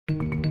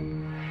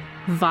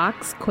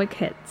Vox Quick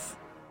Hits.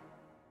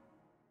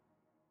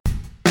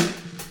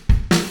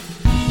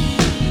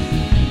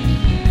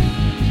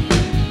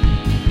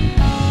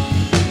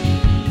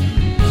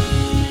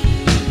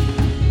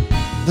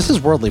 This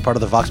is Worldly, part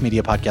of the Vox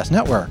Media Podcast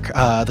Network.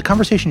 The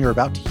conversation you're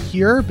about to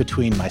hear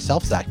between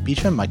myself, Zach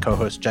Beecham, my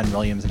co-host Jen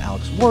Williams, and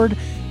Alex Ward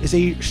is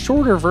a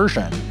shorter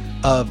version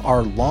of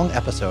our long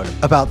episode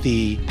about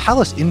the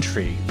palace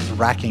intrigue that's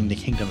racking the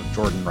Kingdom of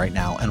Jordan right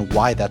now and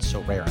why that's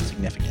so rare and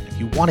significant. If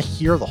you want to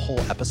hear the whole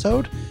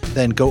episode,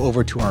 then go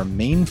over to our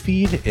main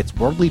feed. It's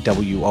Worldly,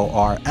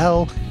 WORLDLY,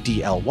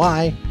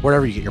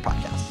 wherever you get your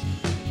podcasts.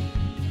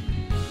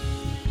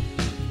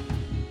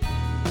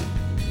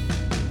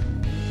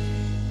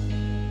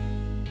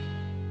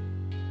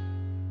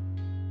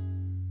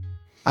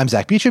 I'm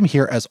Zach Beecham,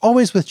 here as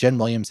always with Jen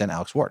Williams and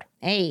Alex Ward.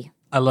 Hey.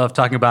 I love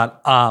talking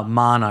about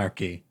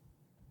monarchy.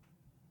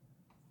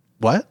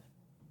 What?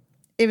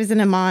 It was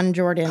an Amman,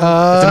 Jordan. It's an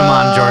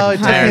Amman, Jordan. It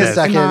took me a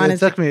second. Amman It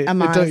took me.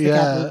 Amman is the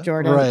capital of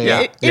Jordan. Right.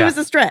 Yeah. It was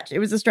a stretch. It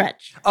was a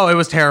stretch. Oh, it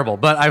was terrible,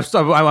 but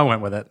I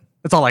went with it.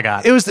 That's all I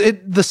got.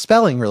 The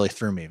spelling really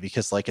threw me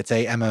because like it's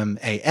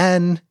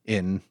AMMAN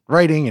in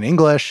writing in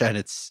English and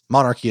it's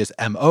monarchy is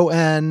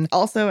MON.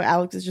 Also,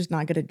 Alex is just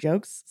not good at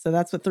jokes, so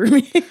that's what threw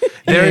me.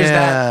 There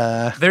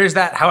is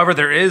that. However,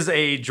 there is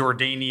a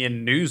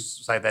Jordanian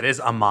news site that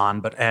is Amman,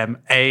 but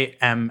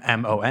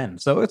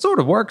AMMON. So it sort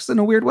of works in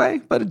a weird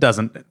way, but it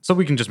doesn't. So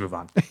we can just move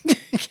on.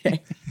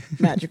 Okay.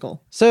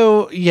 Magical.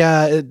 So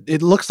yeah,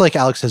 it looks like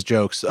Alex has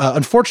jokes.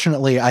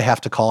 Unfortunately, I have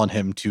to call on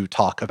him to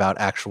talk about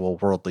actual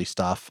worldly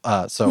stuff.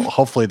 So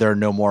hopefully there are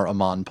no more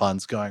Amman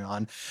puns going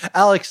on.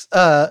 Alex,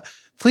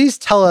 please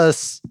tell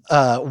us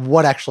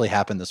what actually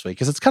happened this week,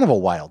 because it's kind of a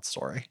wild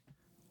story.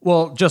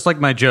 Well, just like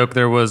my joke,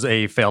 there was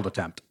a failed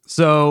attempt.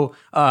 So,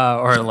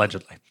 or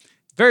allegedly.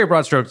 Very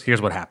broad strokes,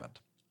 here's what happened.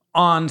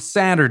 On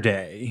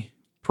Saturday,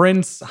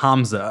 Prince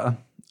Hamza,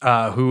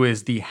 who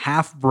is the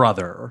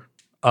half-brother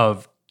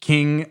of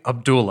King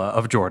Abdullah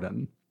of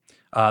Jordan.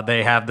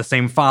 They have the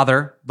same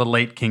father, the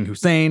late King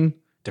Hussein,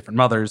 different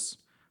mothers,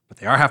 but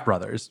they are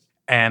half-brothers.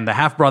 And the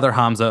half-brother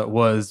Hamza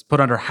was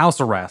put under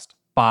house arrest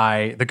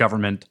by the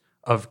government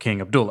of King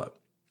Abdullah.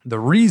 The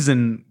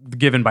reason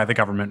given by the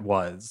government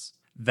was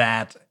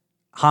that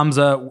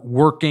Hamza,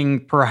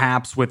 working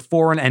perhaps with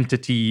foreign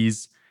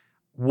entities,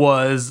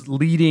 was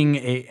leading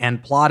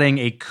and plotting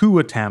a coup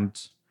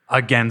attempt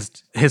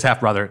against his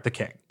half-brother, the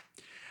king.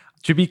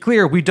 To be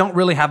clear, we don't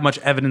really have much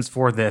evidence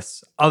for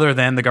this other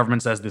than the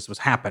government says this was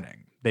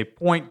happening. They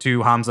point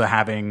to Hamza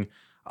having,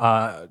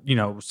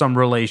 some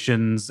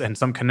relations and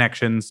some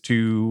connections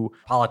to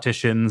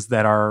politicians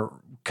that are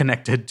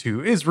connected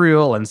to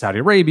Israel and Saudi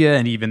Arabia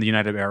and even the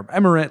United Arab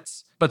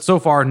Emirates. But so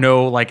far,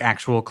 no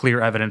actual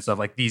clear evidence of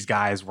these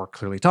guys were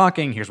clearly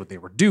talking. Here's what they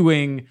were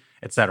doing,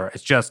 etc.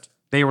 It's just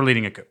they were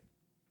leading a coup.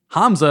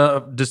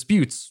 Hamza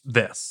disputes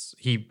this.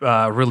 He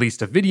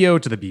released a video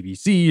to the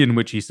BBC in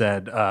which he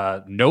said,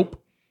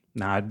 nope,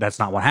 that's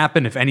not what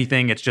happened. If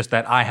anything, it's just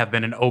that I have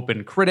been an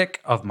open critic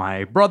of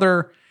my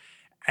brother,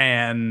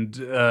 and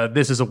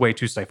this is a way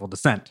to stifle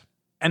dissent.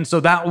 And so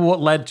that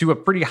led to a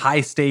pretty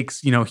high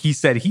stakes, he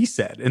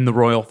said in the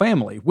royal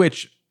family,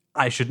 which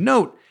I should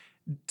note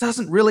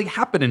doesn't really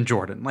happen in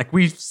Jordan.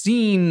 We've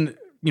seen,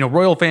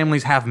 royal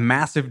families have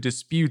massive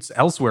disputes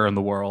elsewhere in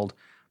the world,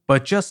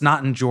 but just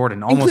not in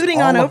Jordan.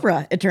 Including on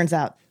Oprah, it turns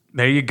out.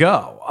 There you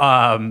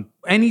go.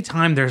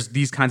 Anytime there's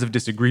these kinds of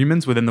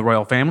disagreements within the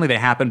royal family, they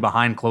happen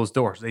behind closed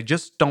doors. They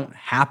just don't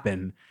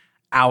happen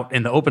out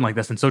in the open like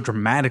this and so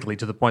dramatically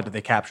to the point that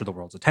they capture the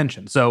world's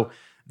attention. So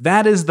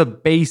that is the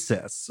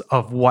basis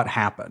of what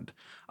happened.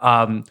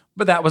 But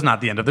that was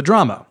not the end of the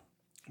drama.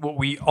 What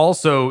we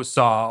also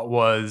saw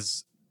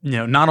was,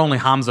 not only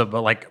Hamza,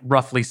 but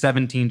roughly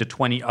 17 to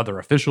 20 other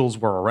officials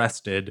were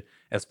arrested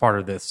as part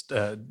of this,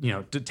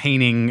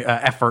 detaining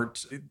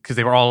effort because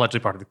they were all allegedly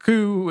part of the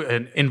coup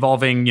and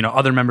involving,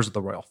 other members of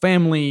the royal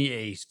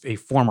family, a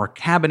former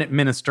cabinet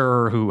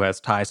minister who has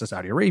ties to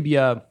Saudi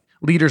Arabia,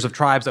 leaders of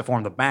tribes that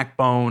form the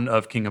backbone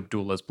of King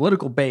Abdullah's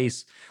political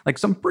base,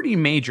 some pretty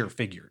major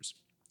figures.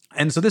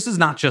 And so this is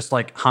not just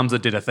Hamza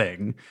did a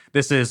thing.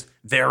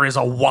 There is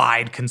a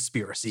wide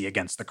conspiracy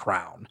against the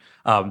crown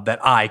that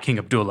I, King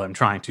Abdullah, am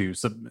trying to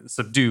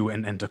subdue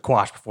and to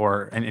quash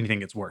before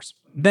anything gets worse.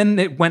 Then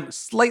it went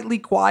slightly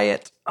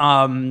quiet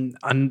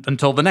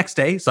until the next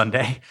day,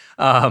 Sunday.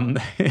 Right,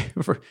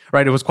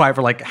 it was quiet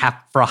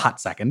for a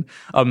hot second.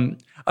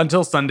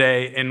 Until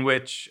Sunday, in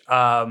which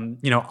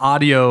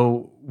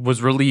audio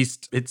was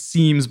released, it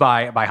seems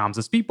by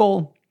Hamza's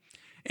people,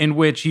 in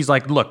which he's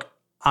like, look,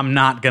 I'm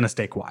not going to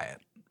stay quiet.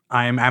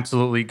 I am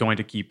absolutely going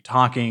to keep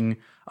talking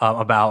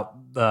about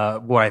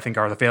what I think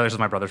are the failures of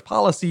my brother's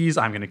policies.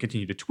 I'm going to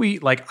continue to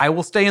tweet. I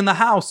will stay in the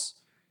house.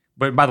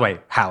 But by the way,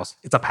 house,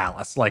 it's a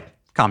palace.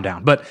 Calm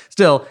down. But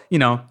still, he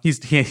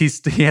has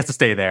to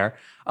stay there.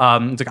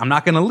 It's I'm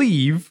not going to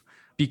leave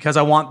because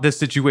I want this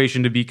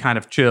situation to be kind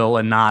of chill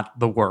and not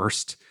the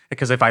worst.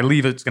 Because if I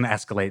leave, it's going to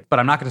escalate. But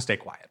I'm not going to stay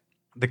quiet.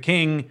 The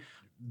king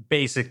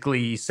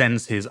basically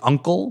sends his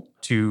uncle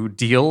to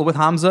deal with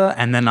Hamza.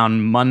 And then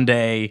on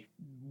Monday,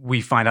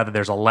 we find out that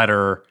there's a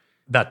letter,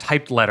 that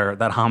typed letter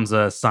that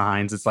Hamza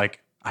signs. It's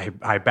like,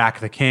 I back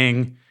the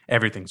king.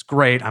 Everything's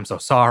great. I'm so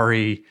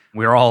sorry.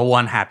 We're all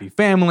one happy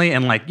family.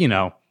 And like,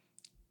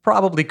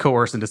 probably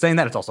coerced into saying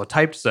that. It's also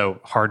typed, so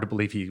hard to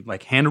believe he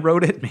like hand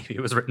wrote it. Maybe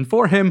it was written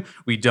for him.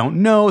 We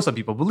don't know. Some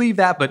people believe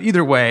that. But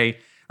either way,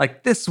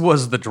 like this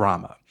was the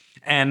drama.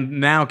 And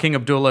now King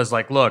Abdullah is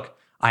like, look,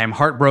 I am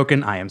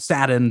heartbroken. I am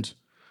saddened.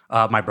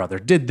 My brother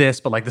did this,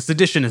 but like the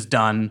sedition is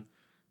done.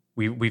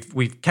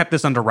 We've kept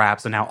this under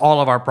wraps, and now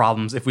all of our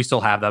problems, if we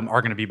still have them,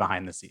 are going to be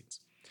behind the scenes.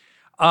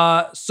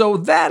 So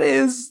that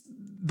is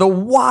the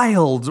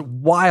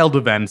wild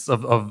events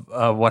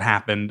of what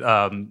happened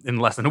in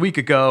less than a week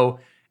ago,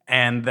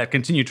 and that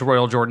continue to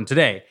roil Jordan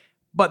today.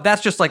 But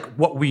that's just like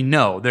what we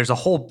know. There's a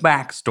whole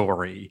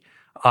backstory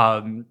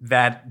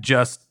that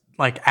just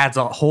like adds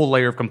a whole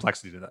layer of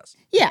complexity to this.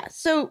 Yeah,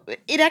 so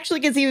it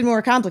actually gets even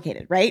more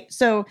complicated, right?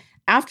 So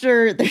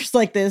after there's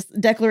like this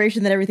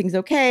declaration that everything's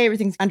okay,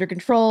 everything's under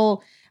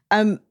control,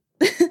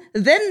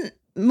 then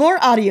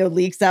more audio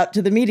leaks out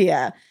to the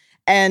media.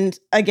 And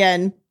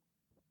again,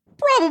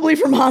 probably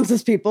from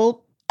Hamza's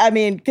people. I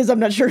mean, because I'm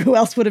not sure who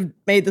else would have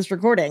made this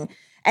recording.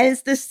 And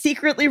it's this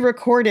secretly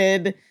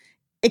recorded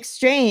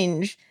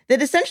exchange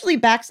that essentially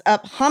backs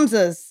up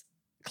Hamza's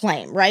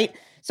claim, right?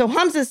 So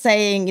Hamza's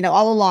saying,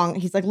 all along,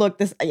 he's like, look,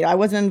 this, I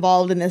wasn't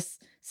involved in this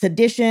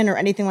sedition or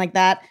anything like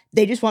that.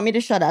 They just want me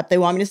to shut up. They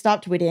want me to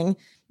stop tweeting,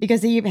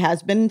 because he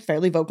has been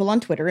fairly vocal on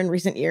Twitter in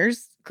recent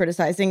years,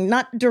 criticizing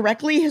not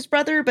directly his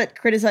brother, but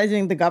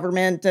criticizing the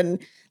government and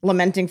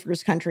lamenting for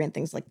his country and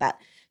things like that.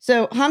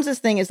 So Hamza's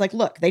thing is like,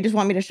 look, they just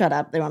want me to shut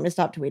up. They want me to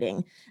stop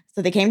tweeting.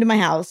 So they came to my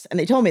house and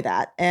they told me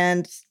that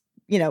and,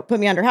 put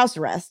me under house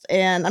arrest.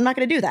 And I'm not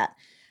going to do that.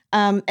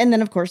 And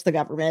then, of course, the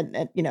government,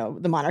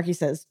 the monarchy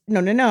says,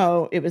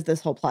 no, it was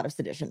this whole plot of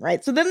sedition,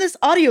 right? So then this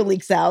audio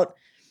leaks out,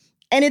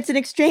 and it's an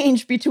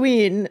exchange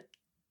between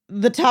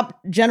the top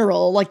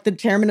general, like the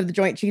chairman of the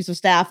Joint Chiefs of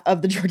Staff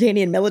of the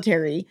Jordanian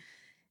military,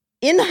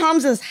 in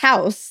Hamza's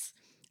house,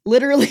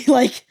 literally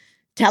like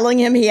telling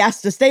him he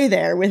has to stay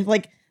there with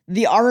like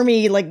the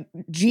army, like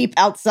jeep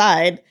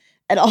outside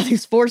and all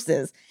these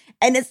forces.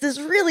 And it's this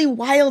really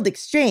wild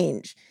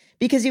exchange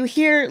because you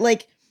hear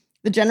like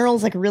the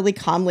general's like really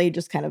calmly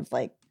just kind of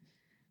like,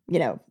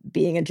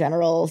 being a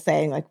general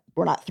saying like,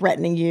 we're not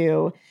threatening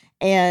you.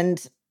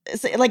 And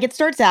so, like it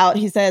starts out,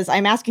 he says,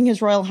 I'm asking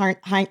His Royal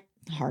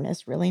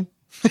Harness, really?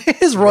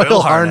 His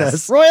Royal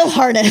Harness. Royal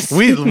Harness.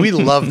 We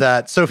love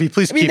that. Sophie,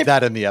 please keep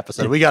that in the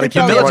episode. We got to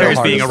keep the military's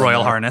Royal being a Harness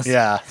Royal Harness.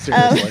 Yeah,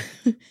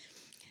 seriously.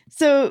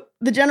 So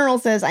the general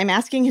says, I'm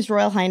asking His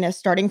Royal Highness,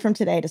 starting from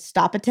today, to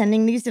stop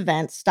attending these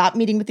events, stop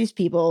meeting with these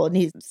people. And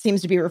he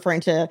seems to be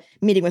referring to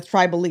meeting with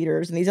tribal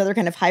leaders and these other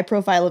kind of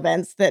high-profile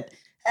events that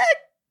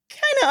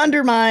kind of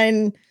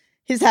undermine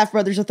his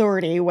half-brother's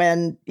authority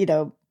when,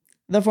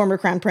 the former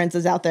crown prince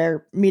is out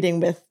there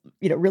meeting with,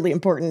 really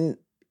important,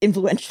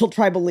 influential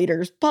tribal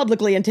leaders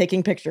publicly and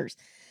taking pictures.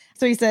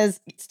 So he says,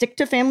 stick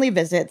to family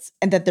visits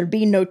and that there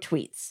be no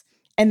tweets.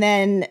 And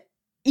then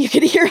you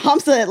could hear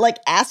Hamza like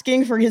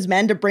asking for his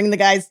men to bring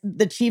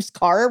the chief's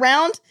car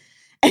around.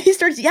 And he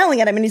starts yelling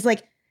at him. And he's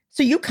like,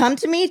 so you come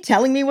to me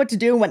telling me what to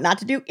do and what not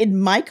to do in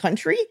my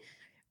country?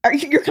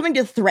 You're coming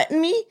to threaten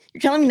me?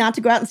 You're telling me not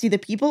to go out and see the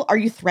people? Are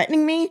you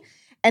threatening me?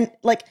 And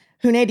like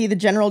Hunaydi, the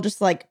general,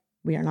 just like,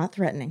 we are not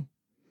threatening.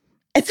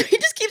 And so he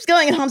just keeps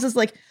going. And Hamza's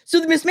like,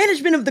 so the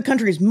mismanagement of the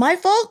country is my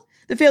fault?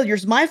 The failure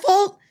is my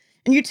fault?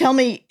 And you tell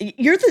me,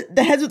 you're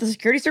the heads of the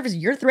security service,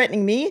 you're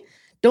threatening me?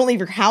 Don't leave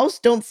your house.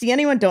 Don't see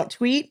anyone. Don't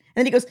tweet. And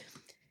then he goes,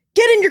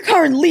 get in your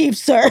car and leave,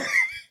 sir.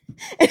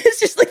 And it's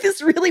just like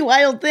this really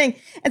wild thing.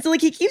 And so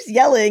like he keeps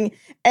yelling.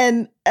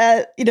 And,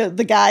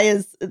 the guy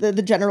is,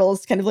 the general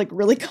is kind of like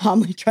really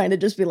calmly trying to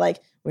just be like,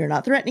 we're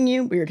not threatening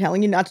you. We are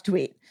telling you not to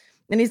tweet.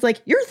 And he's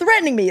like, you're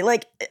threatening me,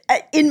 like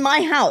in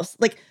my house,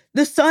 like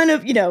the son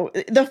of,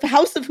 the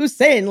house of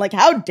Hussein. Like,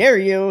 how dare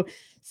you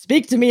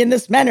speak to me in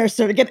this manner,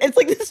 sir? It's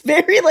like this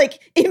very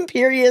like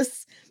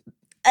imperious,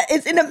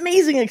 it's an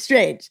amazing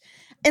exchange.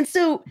 And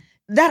so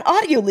that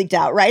audio leaked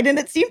out, right? And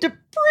it seemed to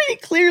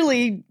pretty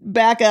clearly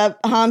back up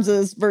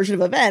Hamza's version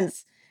of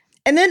events.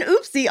 And then,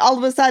 oopsie, all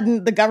of a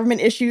sudden, the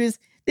government issues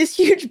this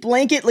huge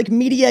blanket, like,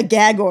 media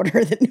gag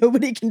order that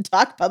nobody can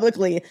talk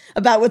publicly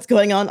about what's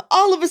going on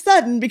all of a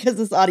sudden because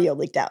this audio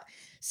leaked out.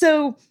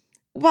 So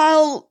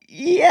while,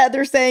 yeah,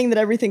 they're saying that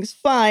everything's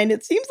fine,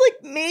 it seems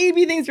like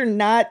maybe things are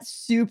not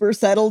super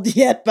settled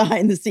yet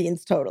behind the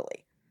scenes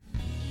totally.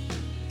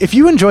 If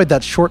you enjoyed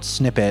that short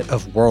snippet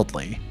of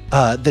Worldly,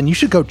 then you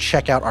should go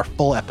check out our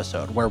full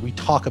episode where we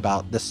talk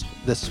about this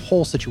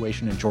whole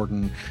situation in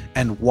Jordan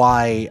and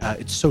why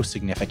it's so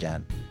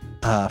significant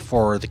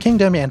for the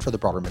kingdom and for the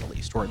broader Middle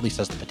East, or at least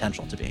has the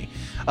potential to be.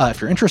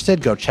 If you're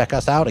interested, go check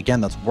us out. Again,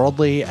 that's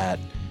Worldly at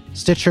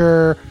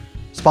Stitcher,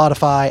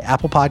 Spotify,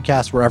 Apple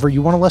Podcasts, wherever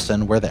you want to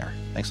listen, we're there.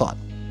 Thanks a lot.